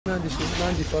ما عندي شيء، ما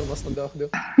عندي فارم اصلا بدي اخذه.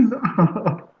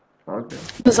 Okay.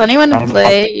 Does anyone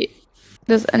play?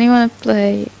 Does anyone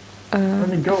play? Let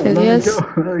me go. Phileas?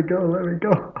 Let me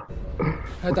go.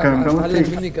 هذا Okay, I'm gonna تعلق take.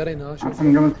 مني كارين. ها شوف.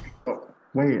 I'm gonna.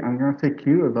 Wait, I'm gonna take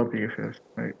Q or W first.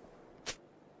 Wait.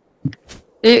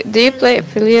 Do you play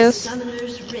Phileas?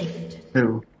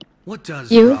 Who? What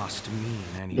does You? Frost mean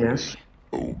anyway? Yes.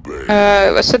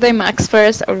 What should I max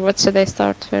first, or what should I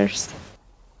start first?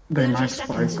 They might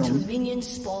spike them.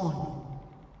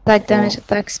 Attack damage,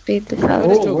 attack speed,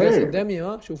 lethality. شوف wait. قدامي.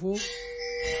 ها شوفوا.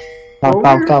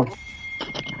 تعال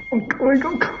I'm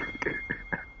going.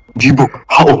 جيبوا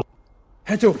حقه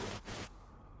هاتوا.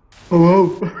 Oh.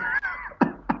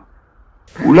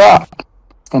 ولا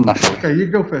استنى شوي. Okay, you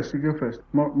go first.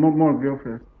 More, go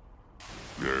first.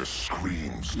 Their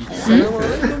screams. السلام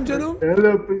عليكم جنوب.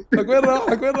 Hello, please. حق وين راح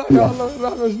يا الله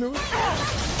راح مجنون.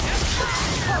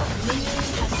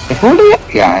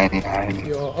 يا عيني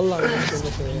يا الله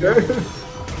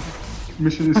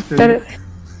Mission is failed.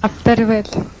 After well.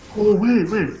 Oh,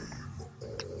 wait.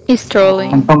 He's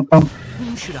trolling. بام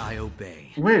Whom should I obey?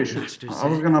 Wait, I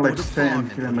was gonna like stay and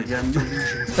kill him again.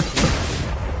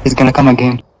 he's gonna come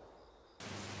again.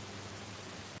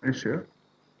 Are you sure?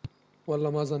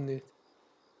 والله ما ظنيت.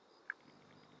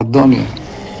 صدقني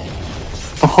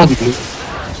طب خد لي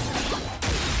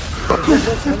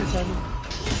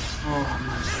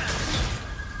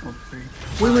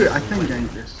Wait, I can gank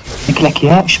this. قلت لك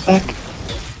يا اشباك.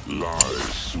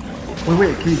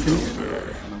 Wait, can you kill me?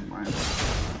 Never mind.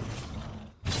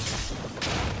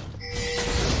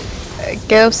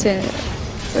 Ghost in.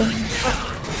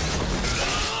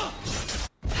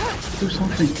 Do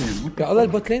something to him. What the يا الله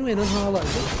البوت لين وين انها الله.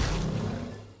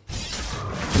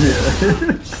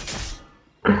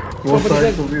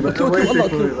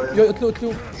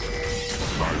 اقتلوا.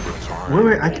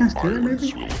 Wait, I can steal it maybe?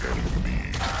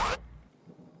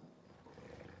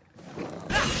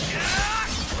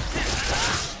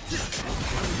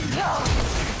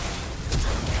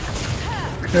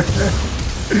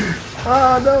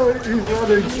 No, he's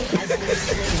running.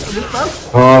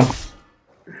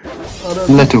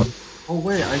 لا تو. Oh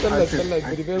wait, I خلك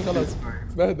بريفير خلاص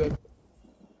بهدل.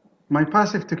 My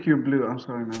passive took you blue, I'm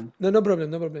sorry man. No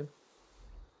problem.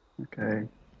 Okay.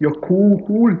 You're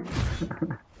cool.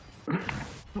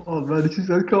 Oh man, she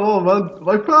said, come on man,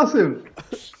 my passive!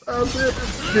 That's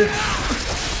it.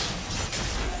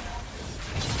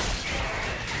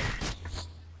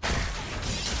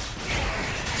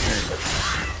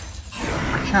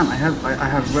 I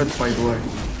have red by the way.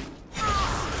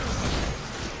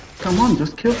 Come on,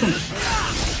 just kill them.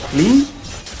 Lean?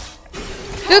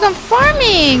 Dude, I'm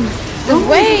farming! The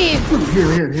wave!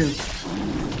 Here.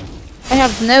 I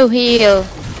have no heal.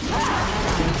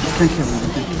 Can't kill him.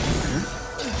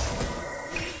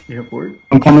 You have word?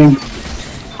 I'm coming.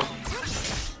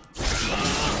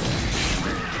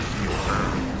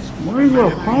 Why are you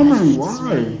farming?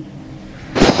 Why?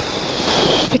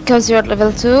 Because you're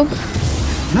level 2.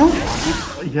 No.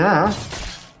 Yeah.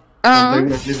 They were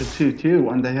level 2 too,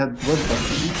 and they had blood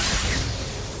button.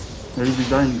 They'll be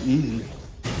dying easy.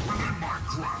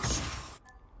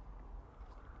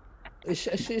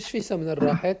 ايش في سمنة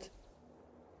راحت؟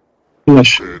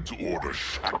 ليش؟ Dead order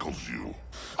shackles you.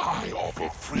 I offer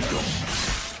freedom.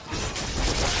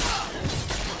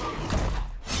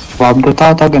 وعبد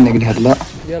تعال نقلي هلا.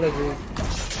 يلا جاي.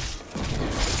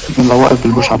 يلا واقف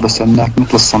بالبوش عم بستناك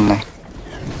مثل الصنة.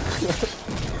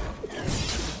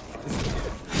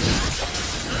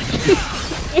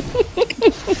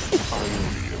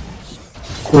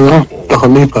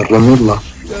 تخليه يكرم يلا.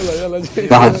 يلا جاي.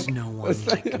 No one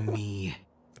like me.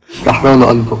 راح له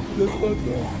قلبه.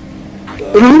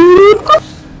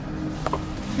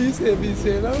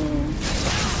 بيسي لا.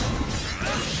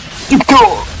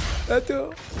 جبتوه.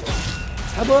 هاتوا.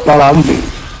 اسحبوا. تعال عندي.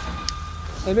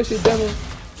 انا ماشي قدامه.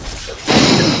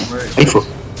 شايفه.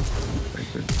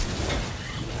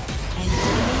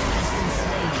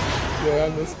 يا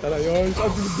مسخرة يا مش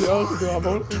قد بدي اخذه عم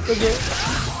بقول كذا.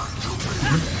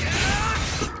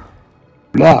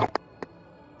 لا.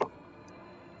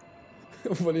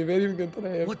 بوليفير يمكن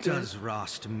طلع. What does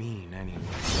Frost mean anyway?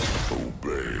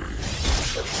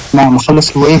 نعم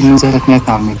خلص الويف ننزل 2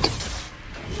 تعميد.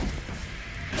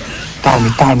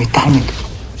 تعميد.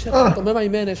 طب ما معي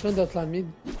مانع شلون بدي اطلع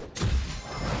مين؟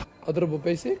 اضربه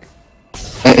بيسك؟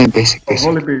 ايه بيسك.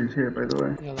 Holy Bear is here by the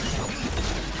way. يلا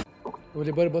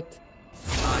ولي بربط.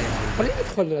 خليني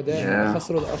ادخل لدى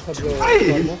خسروا الاخر.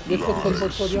 يدخل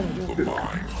خذ يلا.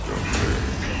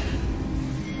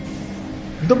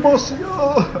 The boss,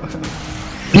 yo!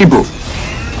 جيبوا.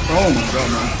 Oh my god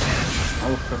man. I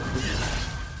was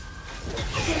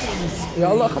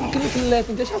يا الله اخذت كل الكلات،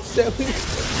 انت ايش حتساوي؟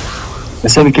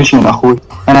 بسوي كل شيء من اخوي،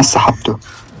 انا سحبته.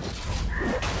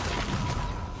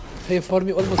 هي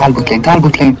فارمي اولموست. تعال بوت لين، تعال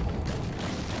بوت لين.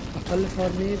 طلع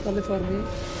فارمي، طلع فارمي.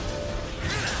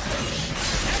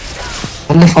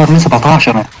 طلع فارمي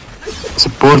 17 انا.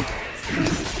 سبورت.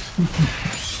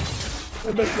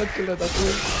 بس ما كلها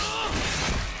تقول.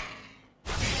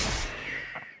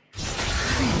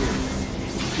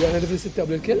 يعني ليفل 6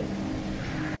 قبل الكل؟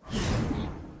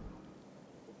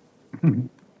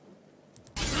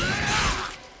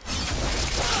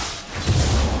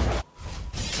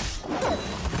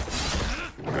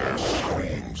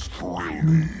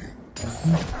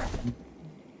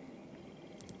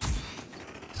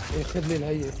 خذ لي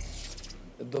الهي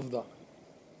الضفدع.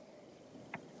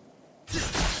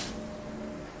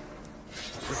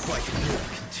 The fight will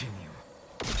continue.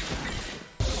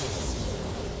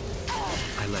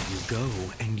 I let you go,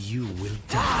 and you will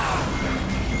die.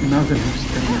 Imagine him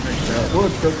standing like that.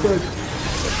 What the fuck?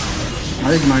 I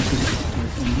ignite him.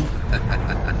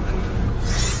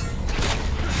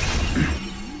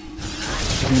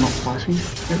 Is he not flashing?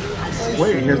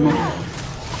 Wait, he has not.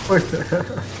 What the hell?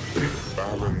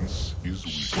 Balance is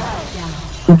weak.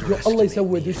 يا الله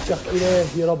يسوي دشك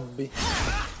الهي ربي.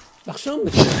 لك شلون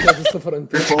بتشوف الصفر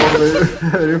انت؟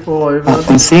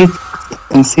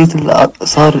 نسيت اللي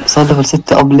صار ليفل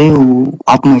 6 قبلي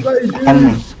وعطني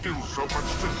حلمي.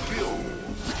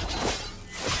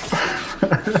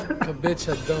 كبيت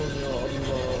شت داون يا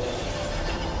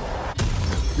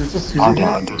الله.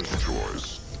 عادي.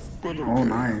 Oh,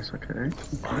 nice. Okay.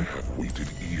 I have waited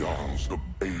eons to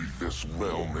bathe this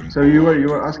realm in. So you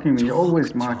were asking me always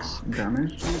max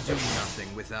damage. You do nothing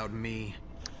without me.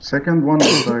 Second one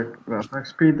is like attack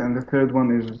speed, and the third one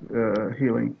is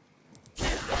healing.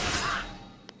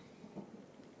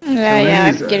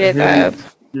 Yeah, get it up.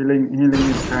 Healing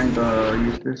is kinda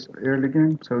useless early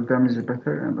game, so damage is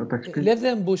better and attack speed. Let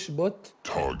them push bot.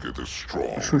 Target is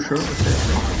strong. Sure. Okay.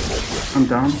 I'm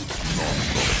down.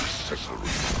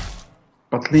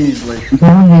 But Lee is like.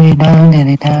 Down.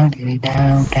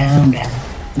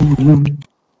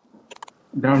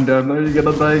 Now you're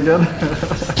gonna die again.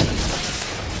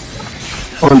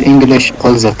 All English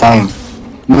all the time.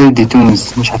 مولدي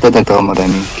تونس مش هتقدر تغمض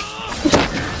عينيك.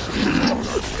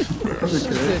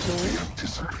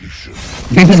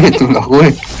 مين تقول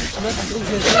اخوك؟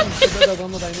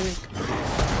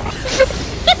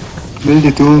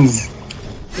 مولدي تونس.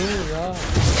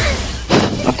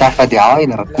 ما بتعرف دي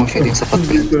عايلة ما تكون شايلين صفات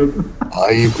بنت.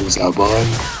 عيب وزعبان.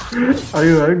 Are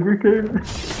you angry, Kayn?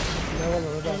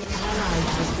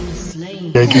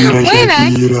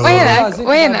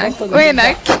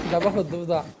 وينك؟ لا باخذ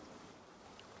ضفدع.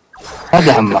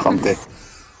 هذا هم خمدة.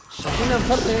 احنا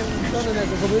مفرقين شلون انا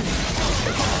بخبز؟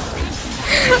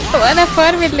 وانا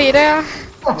فارمي اللي راح.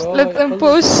 Let them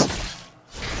push.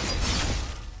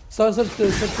 صرت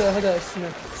هذا ايش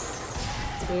اسمه؟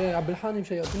 ايه عبد الحاني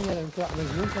مشيطني ولا انت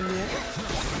مجنون فنيا؟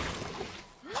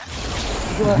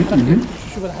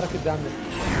 شوف الحركة الدعمة.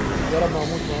 يا رب ما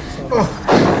اموت ما اخسر.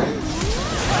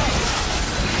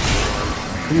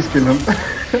 Please kill him.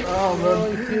 الله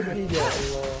يكفي بعيد يا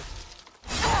الله.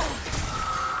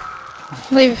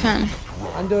 Leave him.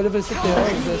 عنده ليفل 6 يا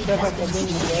رجل شافك قدام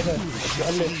هذا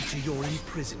يقلل.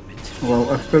 Well,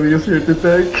 after you here to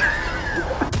take.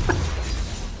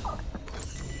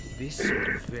 This is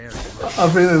very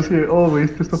After is here always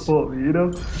to support me, you know.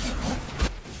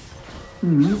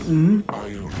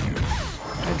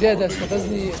 جاد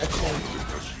استفزني اكشن.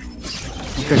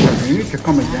 You need to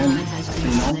come again.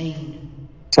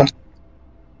 صرت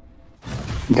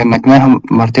دمجناهم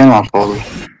مرتين على الفاضي.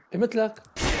 مثلك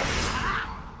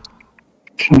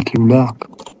شو بلاك؟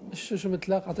 شو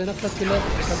مثلك اعطيناك 3 كيلات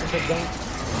اخذت شت داون.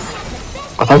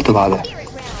 قتلته بعدها.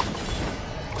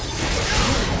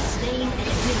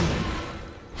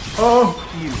 Oh,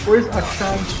 where's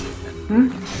Akshan?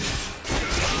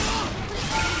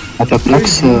 هذا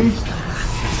بلاكس. Oh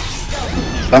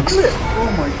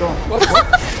my god.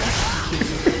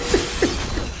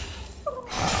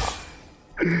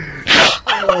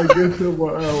 Oh, I guess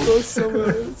somewhere else. Go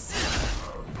somewhere else.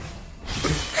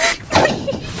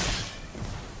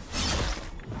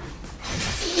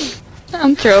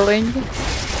 I'm trolling.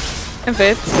 A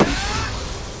bit.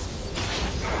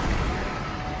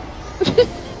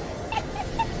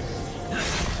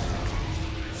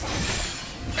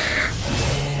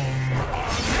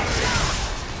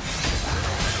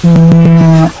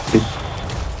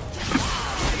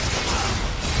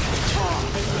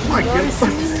 My god.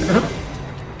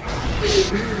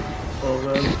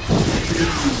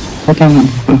 هذا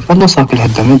خلصها كل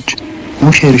هالدمج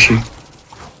مو شيء شيء.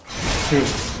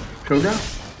 Koga?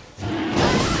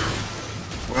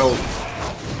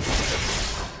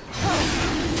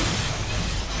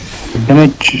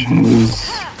 damage is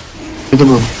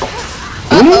incredible.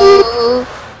 Uh-oh.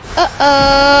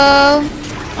 Uh-oh.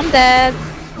 I'm dead.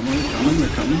 Come on,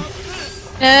 you're coming.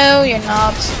 No, you're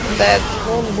not. I'm dead.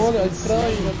 Holy moly, I try,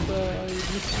 but I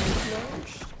missed.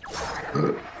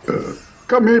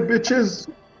 Come here, bitches.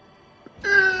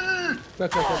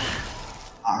 Back.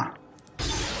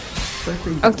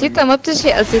 ألتيتا ما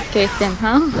بتجي أزيد كيفين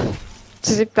ها؟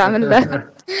 تجي بتعمل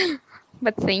ده.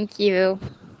 But thank you.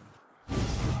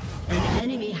 An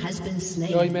enemy has been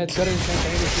slain. ياي مات جرن كانت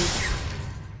عيني فيه.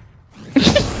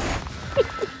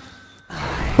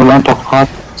 والله أنا توقعت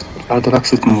بعد راكس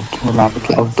تموت والله عم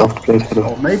بطلع أوت أوف بلاي حلو.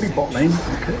 Or maybe bot lane.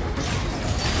 Okay.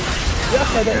 يا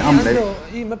أخي هذا عم عنده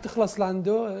إيه ما بتخلص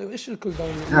لعنده إيش الكول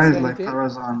داون؟ Yeah, he's like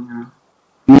Tarazan, yeah.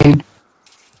 مين؟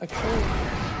 أكشن.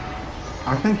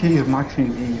 I think he is maxing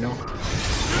E, you know.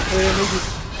 إيه نجي.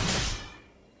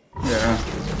 Yeah.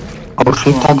 أول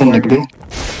شيء تعجنك ليه؟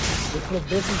 يخرب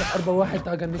بيت أنت 4-1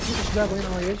 تعجنك إيش ده وين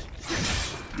عايش؟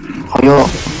 خيو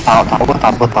تعبط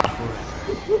عبطر.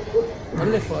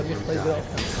 اللي فؤاد يخطي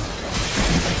براسه.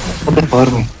 خد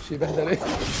فارمي. شي بهدل إيه؟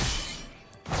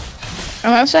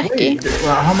 أنا مش أحكي. Well,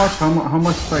 how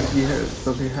much stack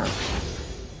does he have?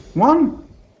 One?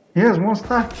 He has one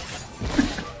stack.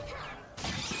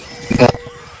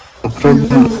 The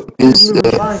problem is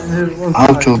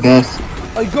how to get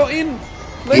I go in.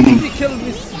 Let me kill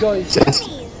this guy. this.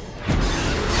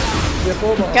 يا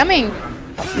بابا. Coming.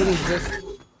 حطيني اكزيست.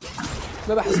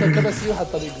 ما بحس كبسي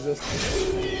وحط لي اكزيست.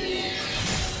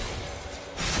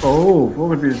 Oh,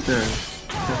 what is there?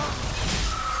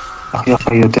 أخي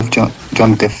خيو ديف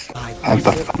جون ديف.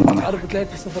 أكبر فهمنا. 4-3-0-4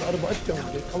 أتجمع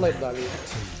الله يرضى عليك.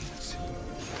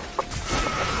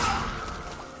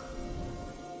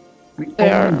 We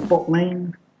own bot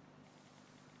lane.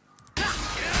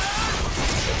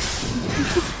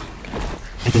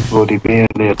 البودي بير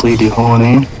اللي يطيلي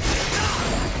هون.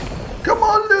 Come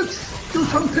on, let's do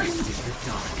something.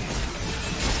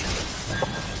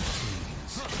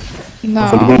 No.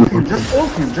 Just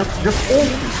ult him. Just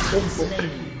ult him.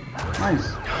 Nice.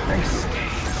 Thanks.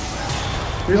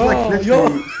 He's like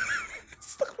literally.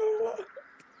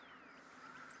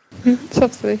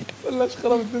 شوف صغير. بلش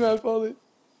خرب الدنيا على الفاضي.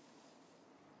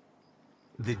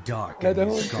 The dark هذا is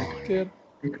هو gone. كير.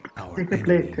 Our Take a plate.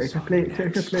 enemies Take a plate.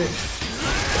 Take a plate.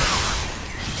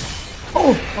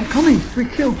 Oh, I'm coming. Free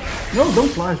kill. No,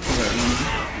 don't flash for that.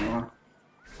 No.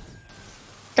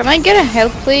 Can I get a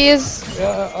help, please?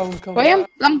 Yeah, I'm coming. Why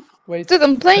I'm Wait. dude,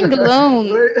 I'm playing alone.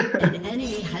 Wait. An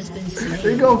enemy has been slain.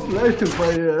 They go flash to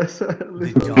play. The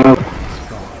dark is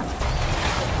gone.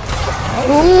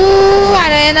 Ooh,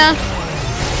 Arena.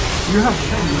 You have.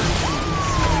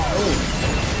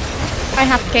 I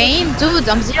have Kayn. Dude,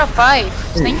 I'm 0-5.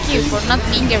 Thank you for not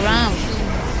being around.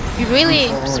 You really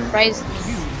surprised me.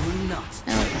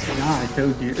 Yeah, I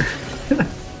told you.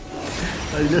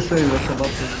 I just say what's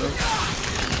about this stuff.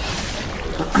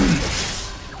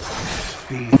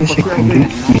 ايش عندي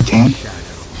 200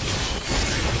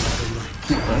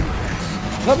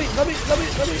 غبي.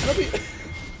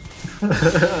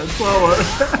 Flower.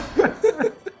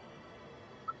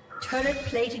 Turret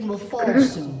plating will fall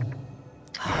soon.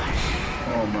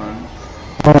 Oh man.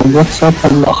 الواتساب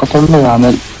هلا خطر لي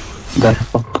يعمل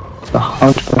درفق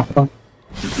ضحاج درفق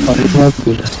ما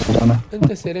بيرسل انا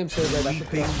انت سليم شوي بعد على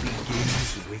فكره.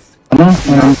 انا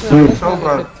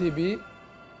اخذت تي بي.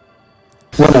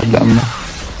 ولا لأمنا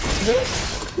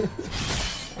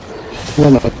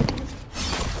ولا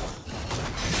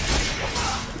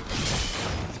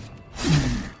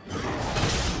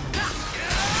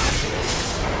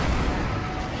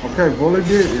Okay,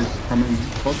 Volleyball is coming.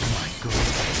 Fuck.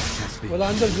 ولا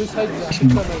عنده الجوز هاي على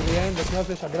فكره مليان بس ما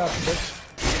فيش عم بيلعب في البيت.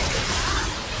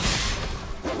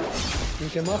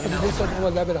 يمكن ما اخذ الجوز من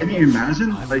اول لعبه Can you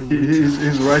imagine? Like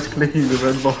he's right clicking the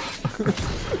red ball.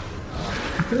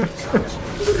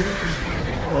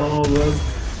 Oh man.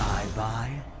 I buy,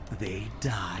 they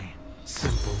die.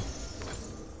 Simple.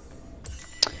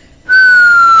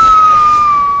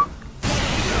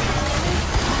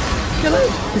 Kill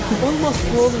him! Almost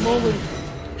holy moly.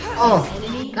 Oh,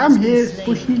 come here,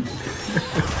 pushy.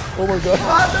 Oh my god.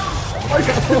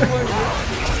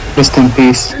 rest in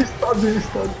peace He's stunned. He's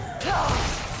stunned.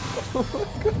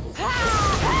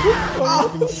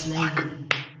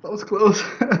 That was close.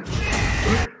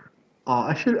 Oh,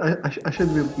 I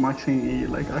should be maxing E,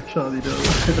 like actually though.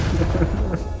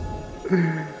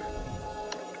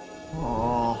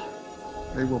 Oh,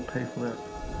 they will pay for that.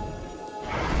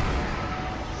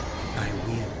 I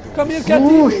win. Come here, Oh,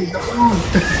 Cathy. he's down.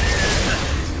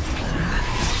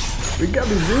 We got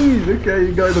the Z's. Okay,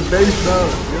 you got the base now.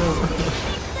 Yeah.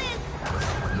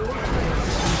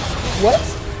 What?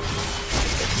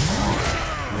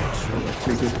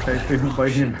 شايفينه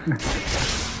باين.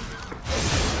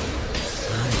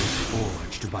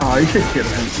 Forged by يشكر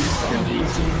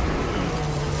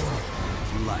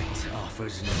light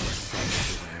offers no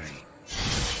sanctuary.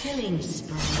 Killing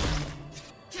spree.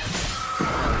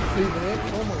 Free break.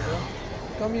 Oh my god.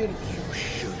 Come here.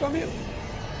 Come here.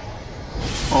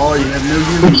 you have no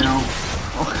healing now.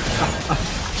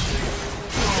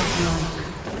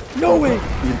 No way.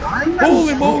 You dying now?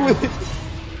 Holy moly.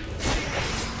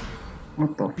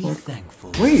 What the Be fuck? thankful.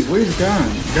 Wait, where's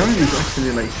Garen? Garen is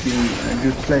actually like being a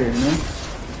good player, you know?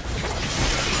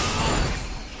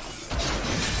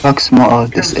 Max ما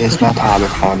this ما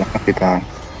تعالج حالك ما في داعي.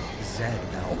 Zed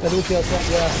now قتلوك يا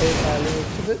صاحبي يا حي عليك.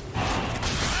 شفت؟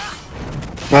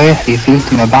 رايح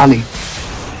يفيلتي ما بعلي.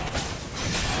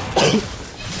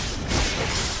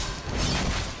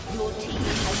 Your team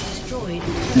has destroyed.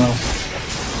 No.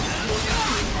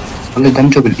 خلي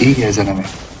دمجه بالإي يا زلمة.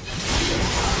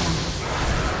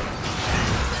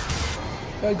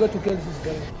 I got to kill this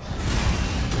guy.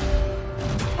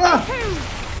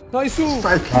 Nice.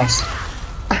 نايس.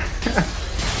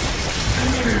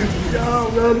 Yeah,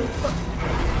 man.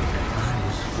 I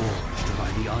was forged by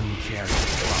the uncaring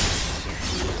promise.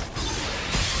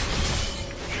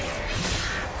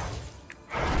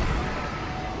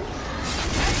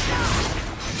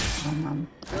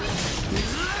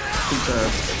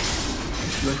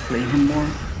 Let's play him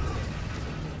more.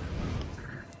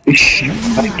 إيش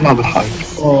ما يطلع بالحي. I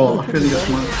feel you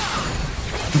man.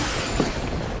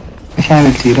 إيش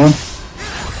عامل تيران؟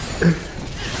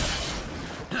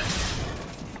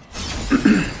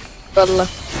 والله.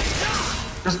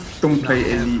 Just don't play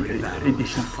AD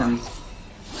champions.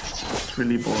 It's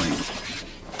really boring.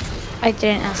 I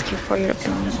didn't ask you for your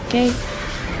opinion, okay?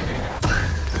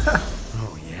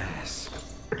 Oh yes.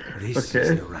 This Okay. is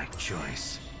the right choice.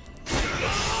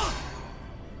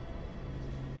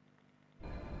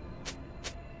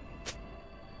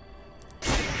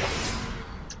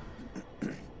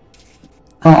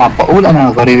 عم بقول أنا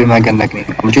غريبة ما جنكني.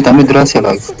 عم جيت أعمل دراسة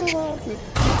لايف. Has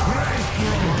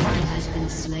been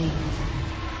slain.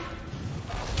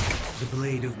 The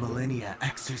blade of millennia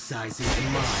exercises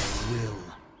my will.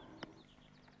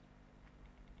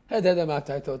 هذا ما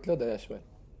تعيطت له ده يا شوي.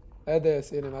 هذا يا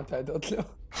سيدي ما تعيطت له.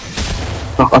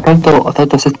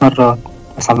 قتلته 6 مرات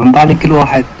بس عم بنبالي كل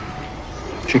واحد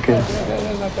شكل.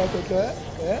 ما تعيطت له.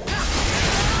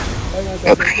 ما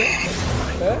تعيطت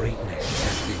له.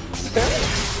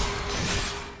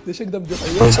 ليش اقدر بدي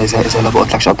اغير؟ بس إذا لو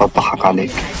قلت لك شغلة بضحك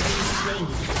عليك.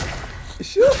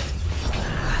 شو؟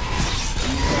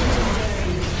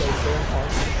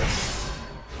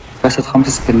 بس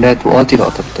 5 سكلات وقاتي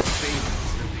لقطبته.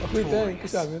 اخوي تانك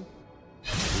ايش اعمل؟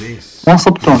 This ما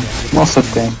صبتهم ما قصر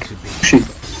تانك شي.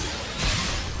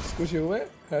 سكوشي هو؟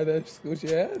 هذا ايش سكوشي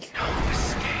هذا؟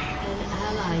 An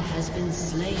ally has been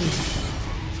slain.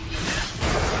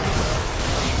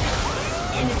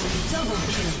 Enemy double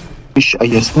kill. ايش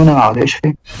أيسونا على ايش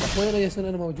في؟ اخوي انا ياسين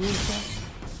انا موجود.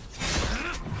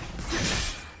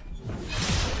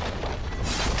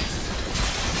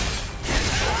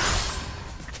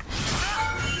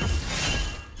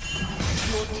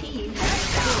 Your team has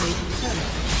destroyed the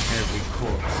turret. every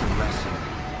corpse a lesson,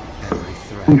 every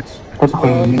threat. تدخل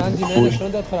كان من عندي مانع شلون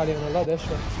بدي ادخل عليه انا لا بدي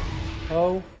اشرب.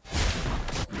 او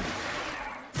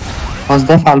بس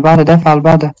دافع على البعدة دافع على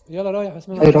البعدة. يلا رايح بس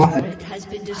أي راح. Turret has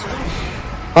been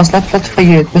destroyed. بس لا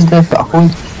تفيد بس دافع أخوي.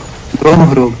 دروب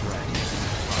مهروب.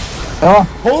 أيوة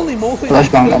هولي موي. طلعش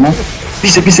بعمل أنا.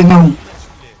 بيس النوم.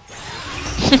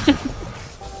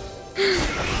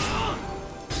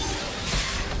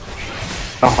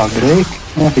 راح على دريك.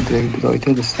 ما في دريك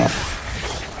بدايته لسه.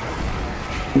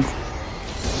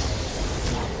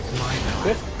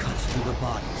 Cuts through the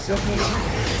body.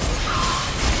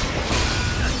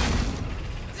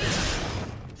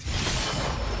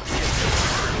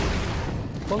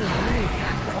 والله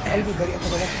قلبي بريء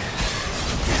كده.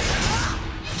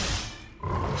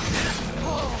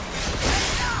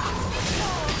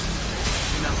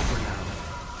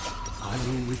 I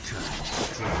will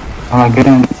return. أنا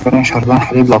جرين شربان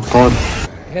حليب الأبطال.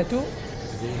 هاتو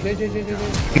جاي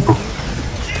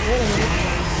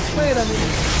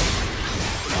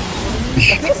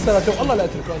كسرته والله لا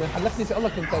اتركه انا حلفني في الله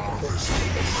كنت اتركه.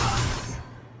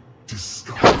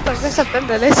 طيب ليش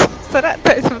بتقول ليش سرقت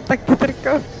اذا بدك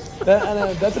تتركه؟ لا انا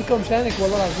بدي اتركه مشانك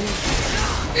والله العظيم.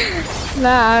 لا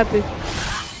عادي.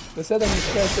 بس هذا مش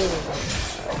كاسر.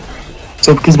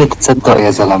 صوت كذبة تصدق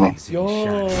يا زلمة. يوه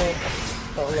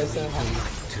الله يسامحك.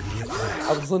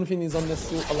 اظن فيني ظن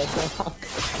السوء الله يسامحك.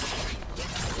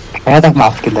 حياتك ما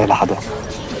عرفت كل ليلة حدا.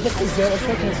 بس ازاي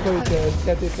اشوفك سويت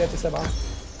 3-7.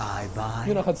 I buy,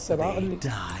 مين اخذ السبعة؟ قل لي.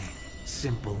 die.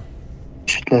 Simple.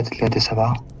 شو 3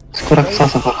 7 سكورك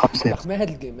 9-0-5 يا اخي ما هاد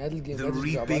الجيم ما هاد الجيم The ما هاد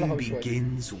الجيم reaping عبالها بشوي.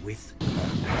 begins with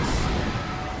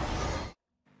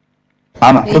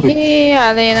عم اهربي ايه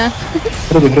علينا.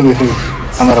 اهربي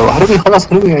انا لو اهربي خلاص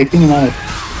اهربي عارفيني معك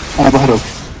انا بهرب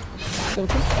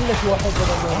انت كنت قلت واحد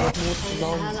بدل ما تموت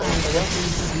معهم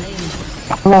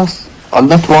خلاص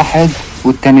قلت واحد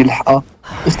والتاني لحقه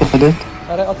استفدت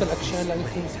هاي قتل اكشن لاني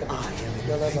كثير مستفيد.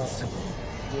 لا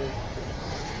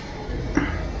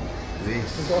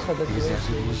this is as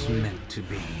it was meant to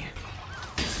be.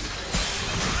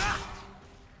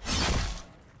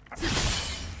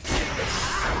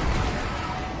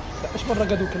 لا ايش مرة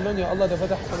قدوا كلهم يا الله ده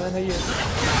فتح كمان هي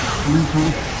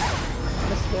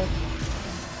بس لا.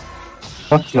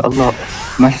 فك يا الله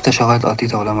ما شفت شغلت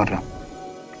قطيطة ولا مرة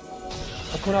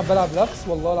اكون عم بلعب لكس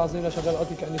والله العظيم لا شغال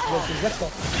قطي كاني شغال في الزكة.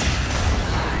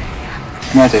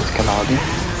 ما تتكلم عادي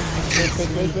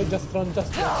wait just run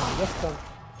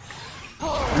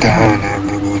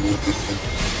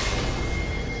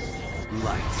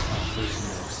Light offers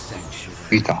no sanctuary.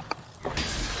 بيتعب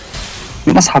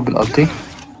مين اسحب بالقلطي؟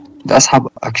 بدي اسحب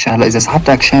اكشن هلا اذا سحبت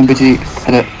اكشن بتجي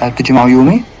هلا بتجي معه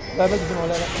يومي؟ لا بجزم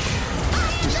ولا لا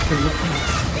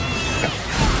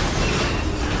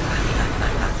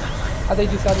حدا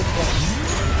يجي يساعدك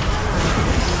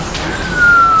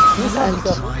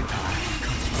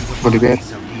بوليفير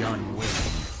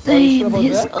Damn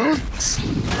his ult.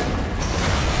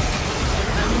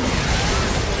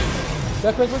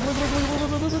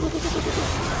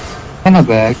 انا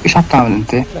باك ايش عم تعمل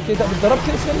انت؟ لكن اذا ضربت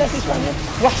اسم الله ايش بعمل؟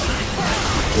 وحش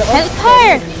Help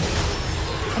her.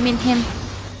 I mean him.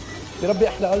 يا ربي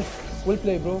احلى الف ويل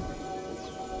بلاي برو.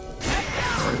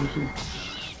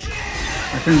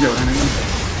 I think they're enemy.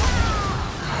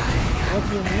 What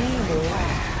do you mean bro?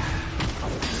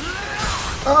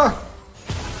 Ah!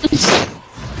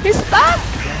 He's stuck.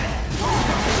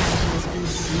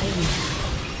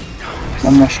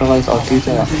 لما شغلت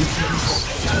قطيطة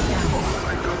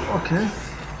Okay.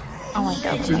 Oh my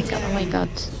god, oh my god, oh my god.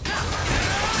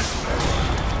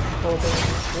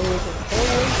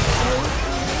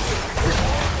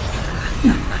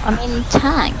 I mean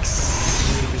tanks.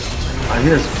 I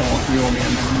hear small Yomi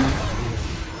and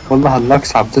والله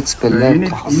هاللاكس عبدت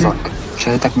سبلات حظك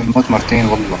شايتك من الموت مرتين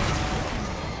والله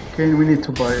Kayn, we need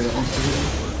to buy it.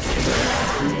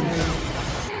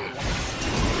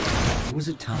 There was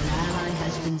a time. Ally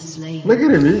has been slain. Look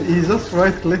at him, he's just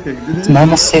right clicking. Did ما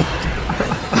مسيت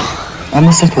ما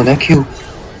مسيت ولا كيو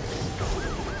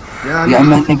يا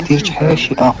اما اثنين كتير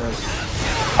جحاشي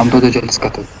عم ضد جلس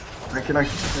كتب like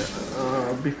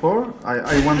before,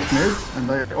 I went mid and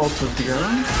I also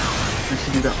Tigaran and she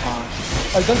did that.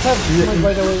 I don't have smite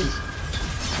by the way.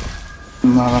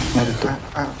 ما عرفت ما بدي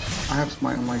I have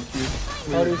smite on my Q.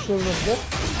 Are you sure not there?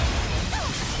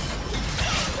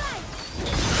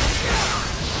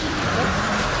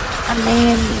 I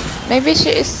mean, maybe she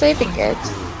is saving it.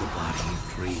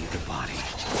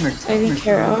 Saving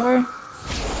her over.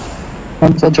 ما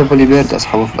بتأجل بوليفير بدي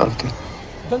اسحبه في الارض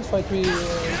Don't fight we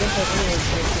don't fight anyone.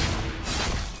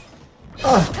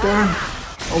 Ah, damn.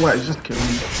 Oh wait, just kill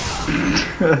me.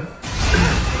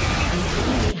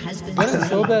 That's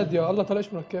so bad يا الله طلع ايش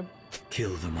مركب.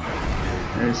 Kill them all.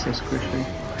 Yeah, it's so squishy.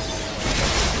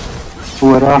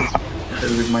 هو راح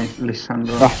With my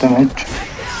Lissandra. راح دمج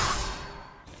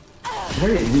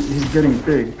Wait, he's getting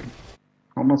big.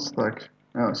 How much stack?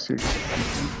 Oh, 6.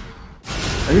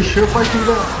 Are you sure I can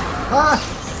go? Ah!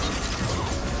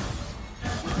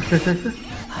 Okay.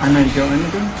 I may go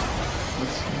anything.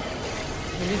 Let's see.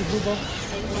 We need a blue buff.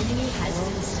 Enemy has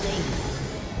been slain.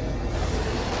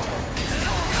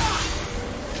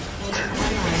 An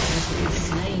ally has been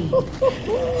slain.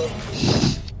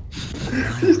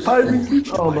 She's timing it.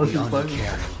 Oh no, she's timing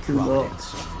it. Too low.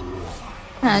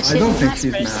 She's don't a think nice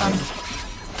she's person. mad.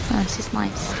 Oh, she's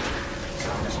nice.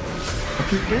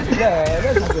 لا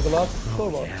لازم تغلط.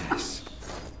 طبعا.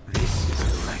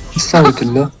 ايش سوي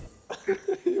كله؟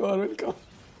 You are welcome.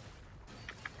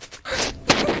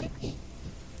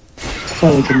 ايش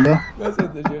سوي كله؟ بس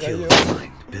انت شيخ Kill ايوه. the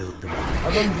mind, build the mind.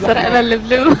 اظن سرقنا اللي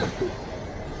بلو.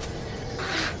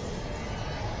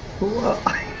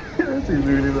 This is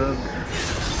really bad.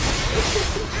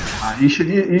 You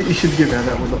should give her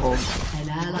that with the ult. An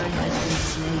ally has been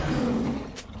slain.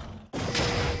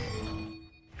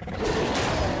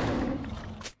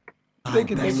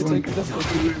 take it just take it.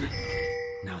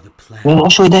 Now the plan. والله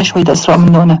شوي ده اسرع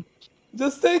منه انا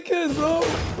Just take it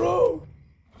bro.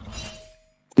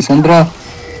 ليساندرا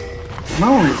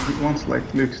No, he wants like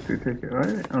Lux to take it,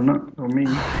 right? Or not? Or me?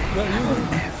 لا you.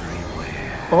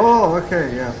 Oh, okay,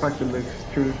 yeah, fuck the Lux,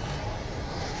 true.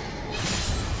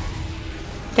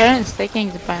 Karen's taking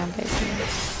the Baron basically.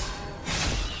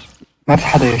 ما في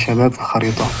حدا يا شباب في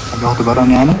الخريطة بياخدوا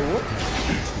بران يعني؟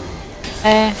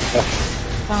 ايه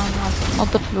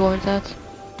نضف الوردات.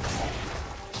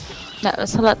 لا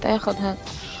بس هلا تاخد هاد.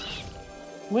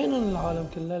 وين العالم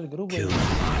كلها الجروب؟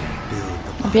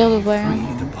 بياخدوا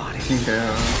بايرن.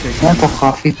 ما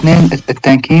اتوقع في اثنين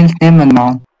التانكين اثنين من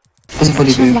معهم بس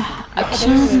فولي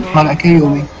اكشن مال اكي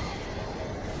يومي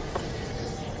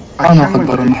انا اخذ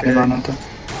برا نحن معناته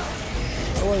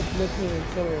Oh wait, let me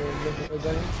go.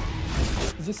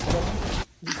 This current.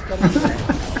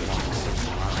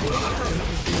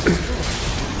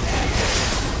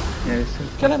 Yes.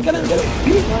 كلام.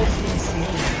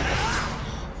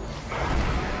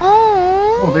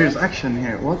 Oh, there's action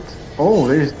here. What? Oh,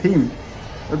 there's team.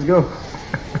 Let's go.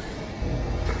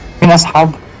 مين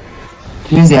اصحاب؟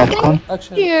 مين زيادتكم؟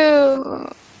 Action.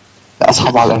 لا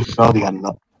اصحاب على الانفرادي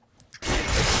هلا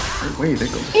Wait, they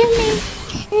go.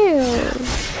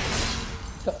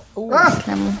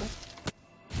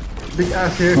 Big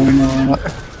ass here.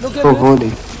 Look at هو this.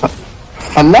 فولي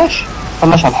فلاش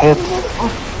على الحيط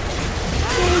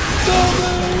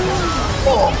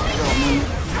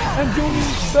I'm doing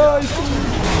die.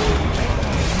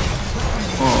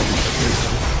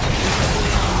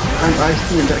 And I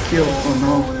steal that kill. Oh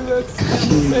no. That's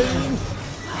insane.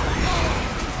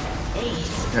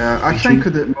 Yeah, Akshan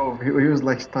couldn't move. He was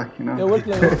like stuck, you know. Yeah, we're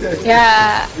playing.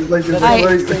 Yeah. He was like this. I-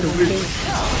 Like a weird.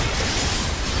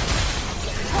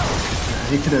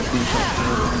 He could have been shot.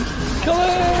 Kill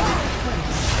him!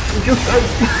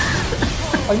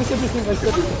 I miss everything I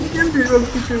said. He can be able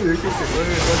to kill you.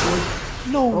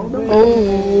 No way.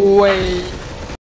 Oh wait.